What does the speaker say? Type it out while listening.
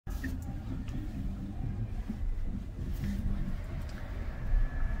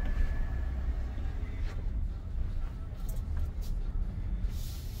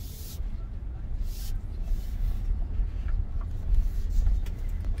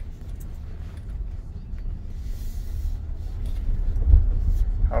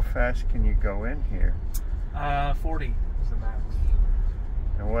How fast can you go in here? 40 is the max.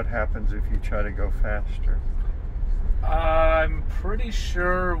 And what happens if you try to go faster? I'm pretty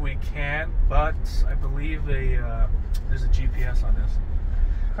sure we can, but I believe there's a GPS on this.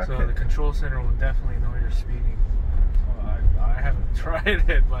 Okay. So the control center will definitely know you're speeding. Well, I haven't tried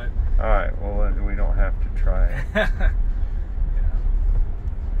it, but... Alright, well then we don't have to try it. Yeah.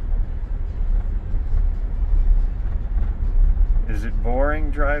 Is it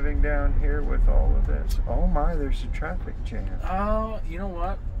boring driving down here with all of this? Oh my, there's a traffic jam. You know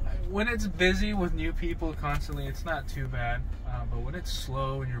what? When it's busy with new people constantly, it's not too bad. But when it's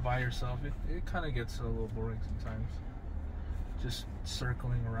slow and you're by yourself, it kind of gets a little boring sometimes. Just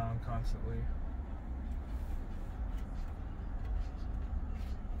circling around constantly.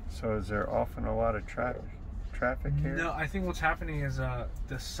 So is there often a lot of traffic here? No, I think what's happening is the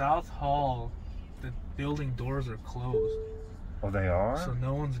South Hall, the building doors are closed. Oh, they are? So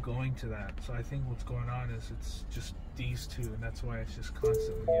no one's going to that. So I think what's going on is it's just these two, and that's why it's just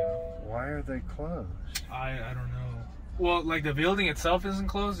constantly. Why are they closed? I don't know. Well, like the building itself isn't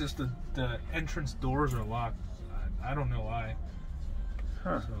closed, just the entrance doors are locked. I don't know why.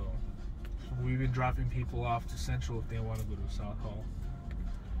 Huh. So we've been dropping people off to Central if they want to go to South Hall.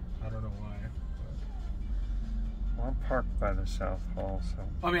 I don't know why. Well, I'm parked by the South Hall, so.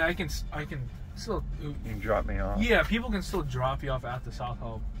 I mean, I can still. You can drop me off. Yeah, people can still drop you off at the South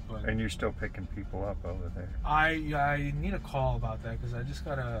Hall, but. And you're still picking people up over there. I need a call about that because I just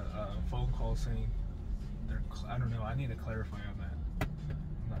got a phone call saying I don't know. I need to clarify on that.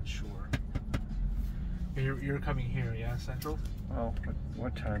 I'm not sure. You're coming here, yeah, Central? Oh,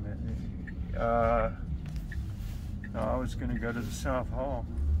 what time is it? No, I was going to go to the South Hall.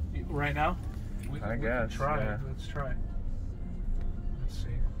 Right now? I guess. We can try. Yeah. Let's try. Let's see.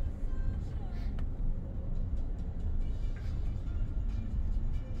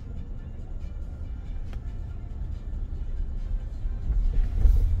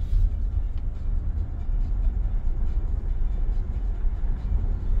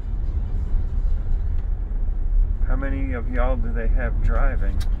 How many of y'all do they have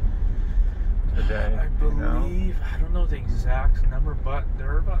driving today? I believe, I don't know the exact number, but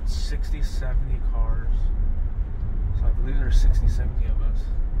there are about 60, 70 cars. So I believe there are 60, 70 of us.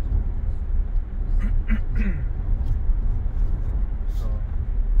 So.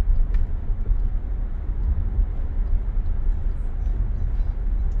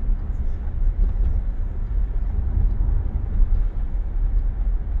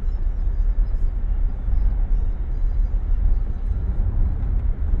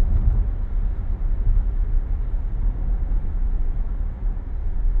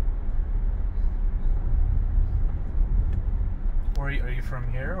 Are you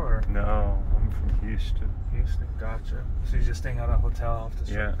from here or? No, I'm from Houston. Houston, gotcha. So you're just staying at a hotel off the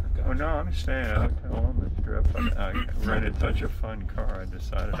strip? Yeah. Gotcha. Well, no, I'm staying at a hotel on the strip. I rented such a fun car, I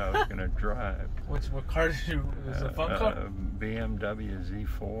decided I was going to drive. What car did you? Was it a fun car? BMW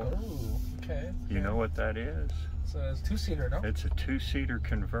Z4. Oh, okay. You know what that is? So it's two-seater, no? It's a two-seater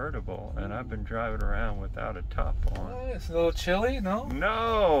convertible, and I've been driving around without a top on. Oh, it's a little chilly, no?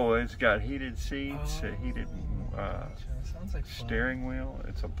 No, it's got heated seats, Oh, heated sounds like fun. steering wheel.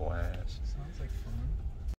 It's a blast. Sounds like fun.